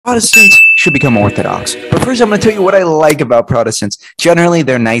Protestants should become Orthodox. But first, I'm going to tell you what I like about Protestants. Generally,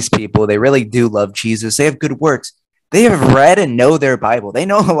 they're nice people. They really do love Jesus. They have good works. They have read and know their Bible. They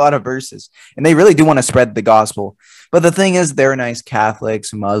know a lot of verses, and they really do want to spread the gospel. But the thing is, they're nice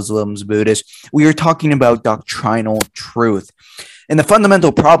Catholics, Muslims, Buddhists. We are talking about doctrinal truth. And the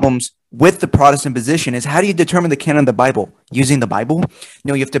fundamental problems with the Protestant position is, how do you determine the canon of the Bible? Using the Bible?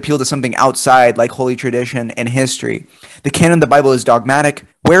 No, you have to appeal to something outside, like Holy Tradition and history. The canon of the Bible is dogmatic.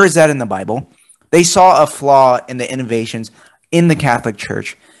 Where is that in the Bible? They saw a flaw in the innovations in the Catholic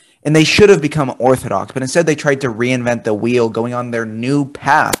Church, and they should have become Orthodox, but instead they tried to reinvent the wheel, going on their new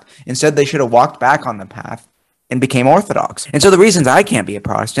path. Instead, they should have walked back on the path and became Orthodox. And so the reasons I can't be a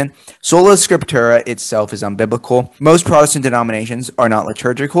Protestant: sola scriptura itself is unbiblical. Most Protestant denominations are not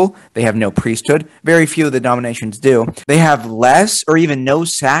liturgical. They have no priesthood. Very few of the denominations do. They have less or even no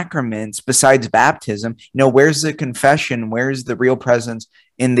sacraments besides baptism. Where's the confession? Where's the real presence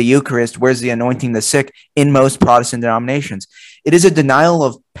in the Eucharist? Where's the anointing the sick in most Protestant denominations? It is a denial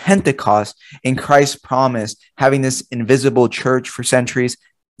of Pentecost and Christ's promise, having this invisible church for centuries.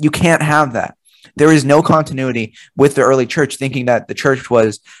 You can't have that. There is no continuity with the early church, thinking that the church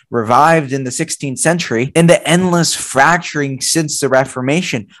was revived in the 16th century, and the endless fracturing since the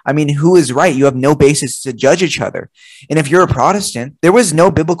Reformation. I mean, who is right? You have no basis to judge each other. And if you're a Protestant, there was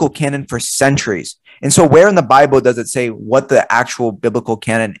no biblical canon for centuries. And so where in the Bible does it say what the actual biblical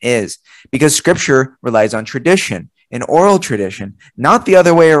canon is? Because scripture relies on tradition, an oral tradition, not the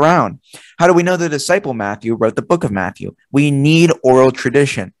other way around. How do we know the disciple Matthew wrote the book of Matthew? We need oral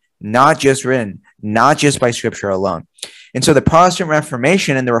tradition, not just written, not just by scripture alone. And so the Protestant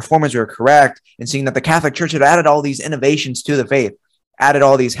Reformation and the Reformers were correct in seeing that the Catholic Church had added all these innovations to the faith, added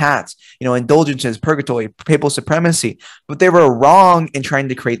all these hats, indulgences, purgatory, papal supremacy, but they were wrong in trying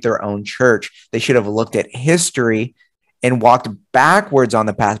to create their own church. They should have looked at history and walked backwards on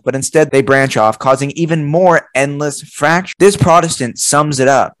the path, but instead they branch off, causing even more endless fracture. This Protestant sums it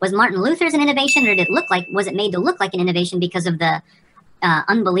up. Was Martin Luther's an innovation, or was it made to look like an innovation because of the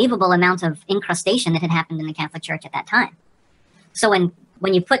unbelievable amount of incrustation that had happened in the Catholic Church at that time? So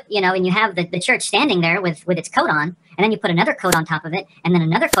when you put, and you have the church standing there with its coat on, and then you put another coat on top of it, and then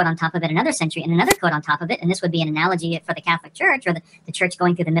another coat on top of it, another century, and another coat on top of it, and this would be an analogy for the Catholic Church, or the church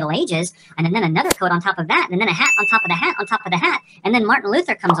going through the Middle Ages, and then another coat on top of that, and then a hat on top of the hat on top of the hat, and then Martin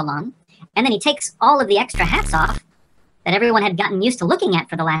Luther comes along, and then he takes all of the extra hats off that everyone had gotten used to looking at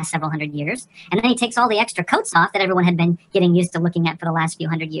for the last several hundred years, and then he takes all the extra coats off that everyone had been getting used to looking at for the last few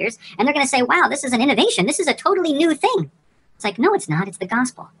hundred years, and they're going to say, wow, this is an innovation. This is a totally new thing. It's like, no, it's not. It's the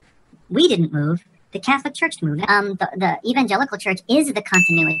gospel. We didn't move. The Catholic Church moved. The evangelical church is the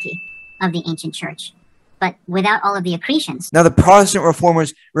continuity of the ancient church, but without all of the accretions. Now, the Protestant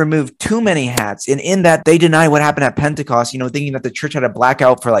Reformers removed too many hats, and in that they deny what happened at Pentecost, thinking that the church had a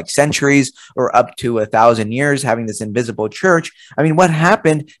blackout for like centuries or up to 1,000 years, having this invisible church. I mean, what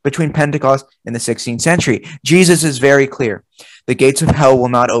happened between Pentecost and the 16th century? Jesus is very clear. The gates of hell will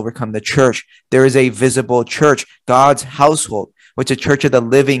not overcome the church. There is a visible church, God's household, which is a church of the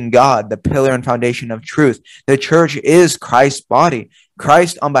living God, the pillar and foundation of truth. The church is Christ's body.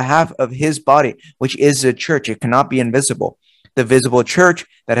 Christ on behalf of his body, which is the church. It cannot be invisible. The visible church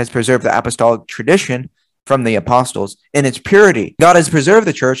that has preserved the apostolic tradition from the apostles in its purity. God has preserved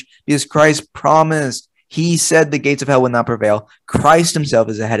the church because Christ promised. He said the gates of hell will not prevail. Christ himself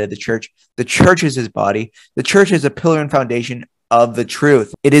is the head of the church. The church is his body. The church is a pillar and foundation of the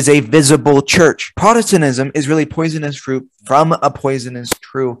truth. It is a visible church. Protestantism is really poisonous fruit from a poisonous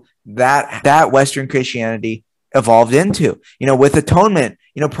true that Western Christianity evolved into. With atonement,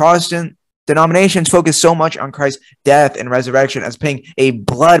 Protestant denominations focus so much on Christ's death and resurrection as paying a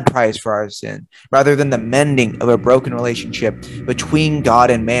blood price for our sin, rather than the mending of a broken relationship between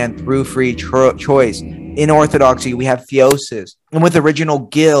God and man through free choice. In Orthodoxy, we have theosis, and with original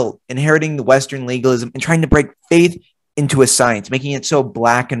guilt, inheriting the Western legalism and trying to break faith into a science, making it so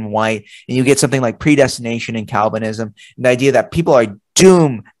black and white, and you get something like predestination in Calvinism, and the idea that people are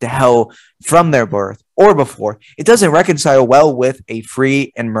doomed to hell from their birth or before. It doesn't reconcile well with a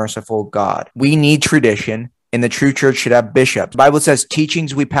free and merciful God. We need tradition, and the true church should have bishops. The Bible says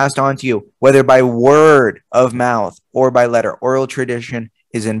teachings we passed on to you, whether by word of mouth or by letter. Oral tradition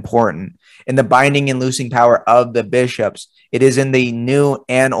is important. In the binding and loosing power of the bishops, it is in the New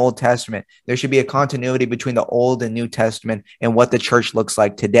and Old Testament. There should be a continuity between the Old and New Testament and what the church looks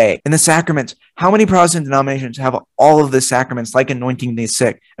like today. In the sacraments, how many Protestant denominations have all of the sacraments, like anointing the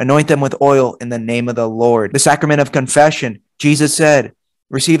sick? Anoint them with oil in the name of the Lord. The sacrament of confession, Jesus said,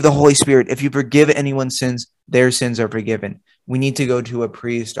 receive the Holy Spirit. If you forgive anyone's sins, their sins are forgiven. We need to go to a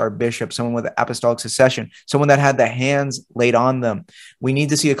priest, our bishop, someone with apostolic succession, someone that had the hands laid on them. We need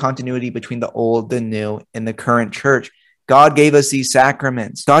to see a continuity between the old, the new, and the current church. God gave us these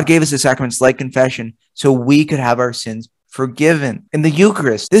sacraments. God gave us the sacraments like confession so we could have our sins forgiven. In the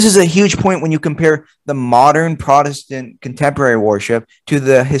Eucharist, this is a huge point when you compare the modern Protestant contemporary worship to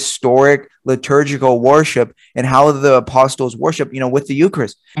the historic liturgical worship and how the apostles worship, with the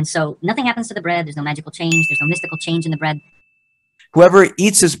Eucharist. And so nothing happens to the bread. There's no magical change. There's no mystical change in the bread. Whoever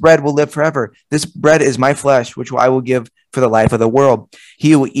eats this bread will live forever. This bread is my flesh, which I will give for the life of the world.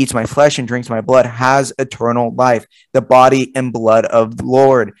 He who eats my flesh and drinks my blood has eternal life, the body and blood of the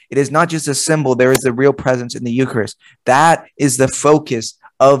Lord. It is not just a symbol. There is a real presence in the Eucharist. That is the focus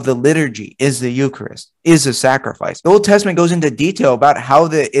of the liturgy, is the Eucharist, is a sacrifice. The Old Testament goes into detail about how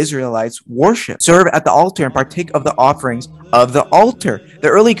the Israelites worship, serve at the altar, and partake of the offerings of the altar. The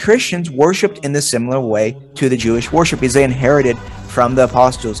early Christians worshipped in the similar way to the Jewish worship because they inherited from the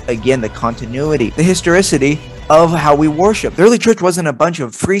apostles, again, the continuity, the historicity of how we worship. The early church wasn't a bunch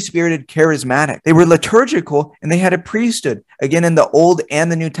of free-spirited charismatic. They were liturgical and they had a priesthood. Again, in the Old and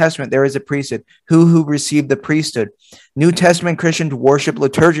the New Testament, there is a priesthood. Who received the priesthood? New Testament Christians worship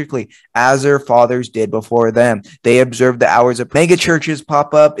liturgically as their fathers did before them. They observed the hours of mega churches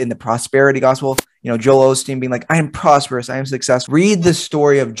pop up in the prosperity gospel. Joel Osteen being like, I am prosperous, I am successful. Read the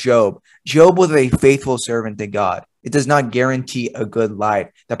story of Job. Job was a faithful servant to God. It does not guarantee a good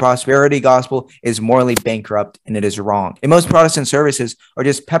life. The prosperity gospel is morally bankrupt and it is wrong. In most Protestant services are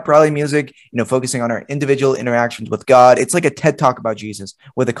just pep rally music, focusing on our individual interactions with God. It's like a TED talk about Jesus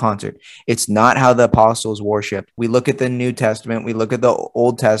with a concert. It's not how the apostles worshiped. We look at the New Testament, we look at the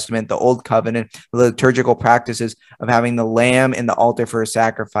Old Testament, the Old Covenant, the liturgical practices of having the lamb in the altar for a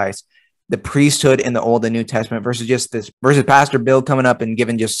sacrifice, the priesthood in the Old and New Testament versus Pastor Bill coming up and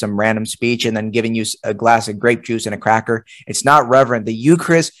giving just some random speech and then giving you a glass of grape juice and a cracker. It's not reverent. The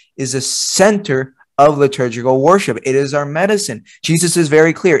Eucharist is the center of liturgical worship. It is our medicine. Jesus is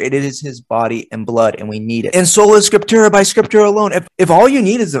very clear. It is his body and blood, and we need it. And sola scriptura, by scripture alone. If all you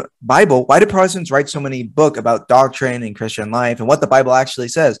need is the Bible, why do Protestants write so many books about doctrine and Christian life and what the Bible actually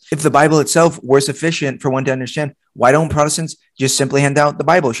says? If the Bible itself were sufficient for one to understand, why don't Protestants just simply hand out the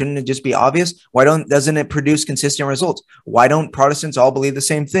Bible? Shouldn't it just be obvious? Doesn't it produce consistent results? Why don't Protestants all believe the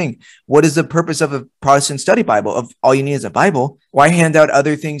same thing? What is the purpose of a Protestant study Bible? If all you need is a Bible, why hand out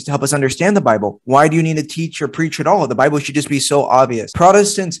other things to help us understand the Bible? Why do you need to teach or preach at all? The Bible should just be so obvious.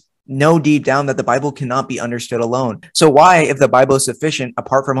 Protestants know deep down that the Bible cannot be understood alone. So why, if the Bible is sufficient,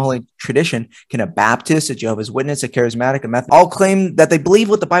 apart from holy tradition, can a Baptist, a Jehovah's Witness, a Charismatic, a Methodist all claim that they believe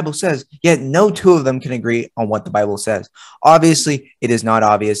what the Bible says, yet no two of them can agree on what the Bible says? Obviously, it is not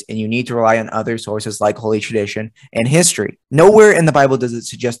obvious, and you need to rely on other sources like holy tradition and history. Nowhere in the Bible does it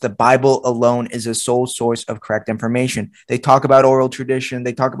suggest the Bible alone is a sole source of correct information. They talk about oral tradition,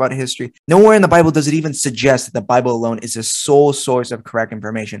 they talk about history. Nowhere in the Bible does it even suggest that the Bible alone is a sole source of correct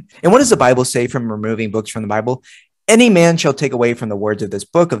information. And what does the Bible say from removing books from the Bible? Any man shall take away from the words of this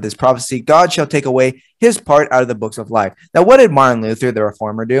book, of this prophecy. God shall take away his part out of the books of life. Now, what did Martin Luther, the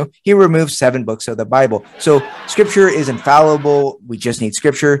reformer, do? He removed 7 books of the Bible. So scripture is infallible. We just need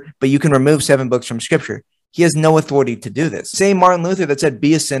scripture, but you can remove 7 books from scripture. He has no authority to do this. Same Martin Luther that said,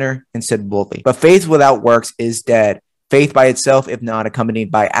 be a sinner and said boldly. But faith without works is dead. Faith by itself, if not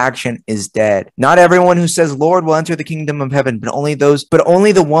accompanied by action, is dead. Not everyone who says, Lord, will enter the kingdom of heaven, but only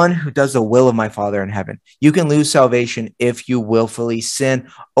the one who does the will of my Father in heaven. You can lose salvation if you willfully sin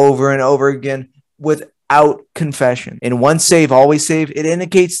over and over again without confession. And once saved, always saved, it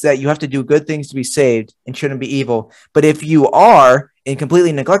indicates that you have to do good things to be saved and shouldn't be evil. But if you are and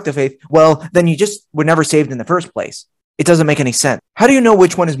completely neglect the faith, well, then you just were never saved in the first place. It doesn't make any sense. How do you know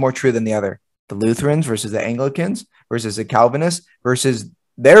which one is more true than the other? The Lutherans versus the Anglicans versus the Calvinists versus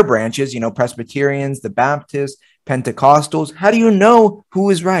their branches, Presbyterians, the Baptists, Pentecostals. How do you know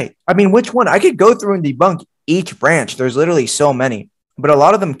who is right? I mean, which one? I could go through and debunk each branch. There's literally so many. But a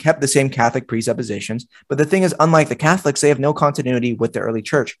lot of them kept the same Catholic presuppositions. But the thing is, unlike the Catholics, they have no continuity with the early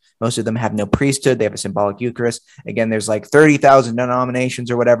church. Most of them have no priesthood. They have a symbolic Eucharist. Again, there's like 30,000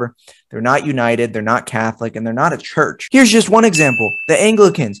 denominations or whatever. They're not united. They're not Catholic. And they're not a church. Here's just one example. The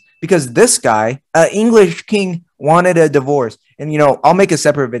Anglicans. Because this guy, an English king, wanted a divorce. And, I'll make a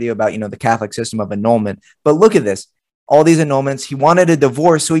separate video about, the Catholic system of annulment. But look at this. all these annulments. He wanted a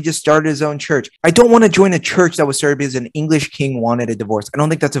divorce, so he just started his own church. I don't want to join a church that was started because an English king wanted a divorce. I don't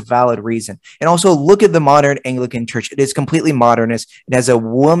think that's a valid reason. And also, look at the modern Anglican church. It is completely modernist. It has a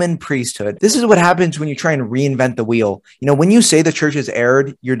woman priesthood. This is what happens when you try and reinvent the wheel. You know, when you say the church is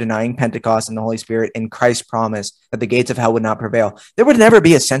erred, you're denying Pentecost and the Holy Spirit and Christ's promise that the gates of hell would not prevail. There would never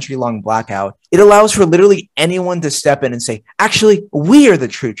be a century-long blackout. It allows for literally anyone to step in and say, actually, we are the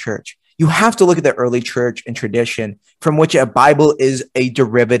true church. You have to look at the early church and tradition from which a Bible is a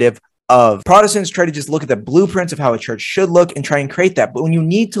derivative of. Protestants try to just look at the blueprints of how a church should look and try and create that. But when you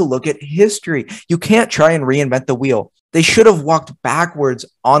need to look at history, you can't try and reinvent the wheel. They should have walked backwards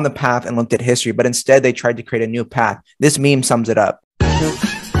on the path and looked at history, but instead they tried to create a new path. This meme sums it up.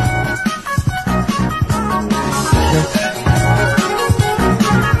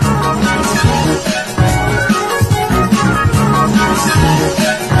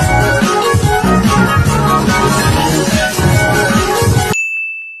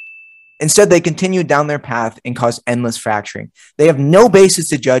 Instead, they continue down their path and cause endless fracturing. They have no basis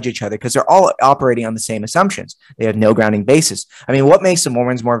to judge each other because they're all operating on the same assumptions. They have no grounding basis. I mean, what makes the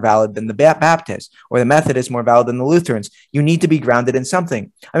Mormons more valid than the Baptists or the Methodists more valid than the Lutherans? You need to be grounded in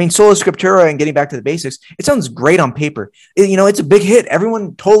something. I mean, sola scriptura and getting back to the basics, it sounds great on paper. It's a big hit.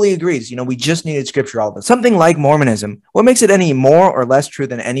 Everyone totally agrees. We just needed scripture all of it. Something like Mormonism, what makes it any more or less true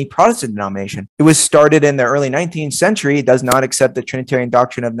than any Protestant denomination? It was started in the early 19th century. It does not accept the Trinitarian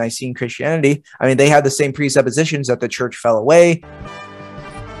doctrine of Nicene Christianity. I mean, they had the same presuppositions that the church fell away.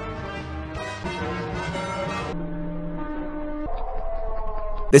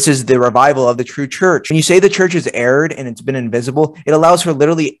 This is the revival of the true church. When you say the church is erred and it's been invisible, it allows for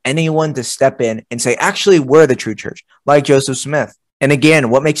literally anyone to step in and say, actually, we're the true church, like Joseph Smith. And again,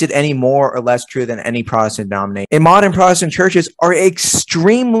 what makes it any more or less true than any Protestant denomination? And modern Protestant churches are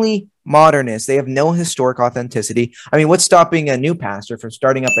extremely modernist. They have no historic authenticity. I mean, what's stopping a new pastor from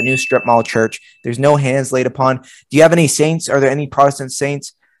starting up a new strip mall church? There's no hands laid upon. Do you have any saints? Are there any Protestant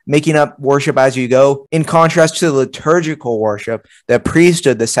saints making up worship as you go? In contrast to the liturgical worship, the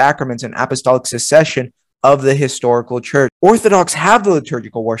priesthood, the sacraments, and apostolic succession of the historical church. Orthodox have the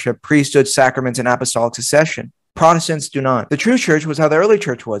liturgical worship, priesthood, sacraments, and apostolic succession. Protestants do not. The true church was how the early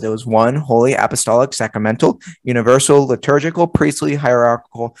church was. It was one, holy, apostolic, sacramental, universal, liturgical, priestly,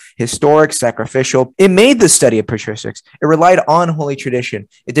 hierarchical, historic, sacrificial. It made the study of patristics. It relied on holy tradition.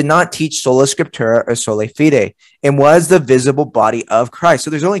 It did not teach sola scriptura or soli fide. It was the visible body of Christ. So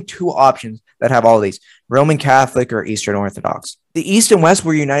there's only two options that have all these: Roman Catholic or Eastern Orthodox. The East and West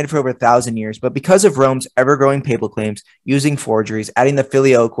were united for over 1,000 years, but because of Rome's ever-growing papal claims, using forgeries, adding the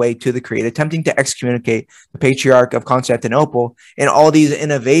filioque to the creed, attempting to excommunicate the Patriarch of Constantinople, and all these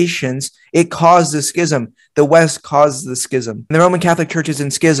innovations, it caused the schism. The West caused the schism. And the Roman Catholic Church is in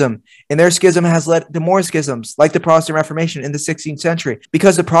schism, and their schism has led to more schisms, like the Protestant Reformation in the 16th century.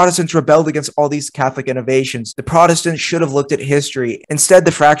 Because the Protestants rebelled against all these Catholic innovations, the Protestants should have looked at history. Instead,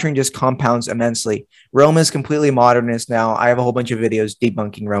 the fracturing just compounds immensely. Rome is completely modernist now. I have a whole bunch of videos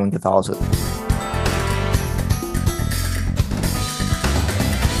debunking Roman Catholicism.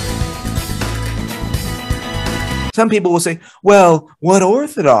 Some people will say, well, what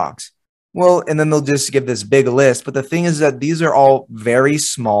Orthodox? Well, and then they'll just give this big list. But the thing is that these are all very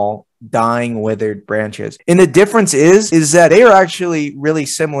small, dying, withered branches. And the difference is that they are actually really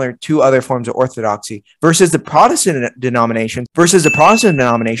similar to other forms of orthodoxy versus the Protestant denominations,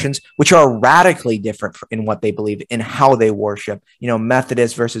 which are radically different in what they believe, in how they worship.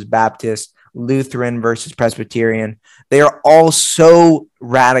 Methodist versus Baptist, Lutheran versus Presbyterian. They are all so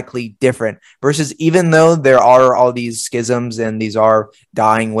radically different versus, even though there are all these schisms and these are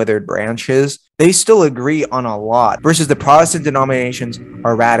dying, withered branches, they still agree on a lot versus the Protestant denominations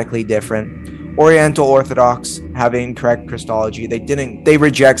are radically different. Oriental Orthodox have incorrect Christology. They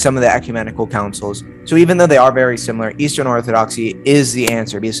reject some of the ecumenical councils. So even though they are very similar, Eastern Orthodoxy is the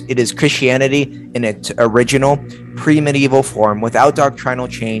answer because it is Christianity in its original pre-medieval form, without doctrinal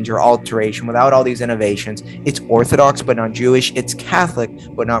change or alteration, without all these innovations. It's Orthodox but not Jewish. It's Catholic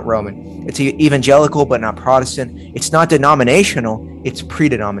but not Roman. It's evangelical but not Protestant. It's not denominational. It's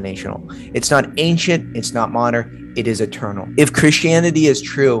pre-denominational. It's not ancient. It's not modern. It is eternal. If Christianity is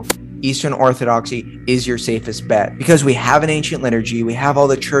true, Eastern Orthodoxy is your safest bet because we have an ancient liturgy. We have all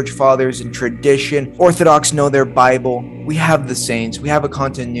the church fathers and tradition. Orthodox know their Bible. We have the saints. We have a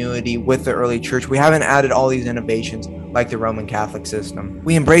continuity with the early church. We haven't added all these innovations like the Roman Catholic system.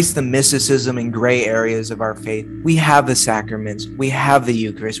 We embrace the mysticism and gray areas of our faith. We have the sacraments. We have the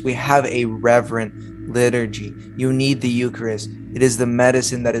Eucharist. We have a reverent liturgy. You need the Eucharist. It is the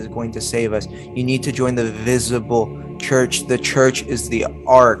medicine that is going to save us. You need to join the visible Church, the church is the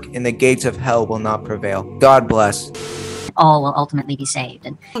ark, and the gates of hell will not prevail. God bless. All will ultimately be saved.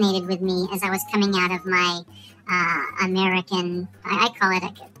 And Resonated with me as I was coming out of my American, I call it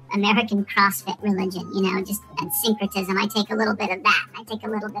American CrossFit religion, you know, just and syncretism. I take a little bit of that. I take a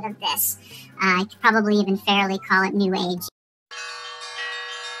little bit of this. I could probably even fairly call it New Age.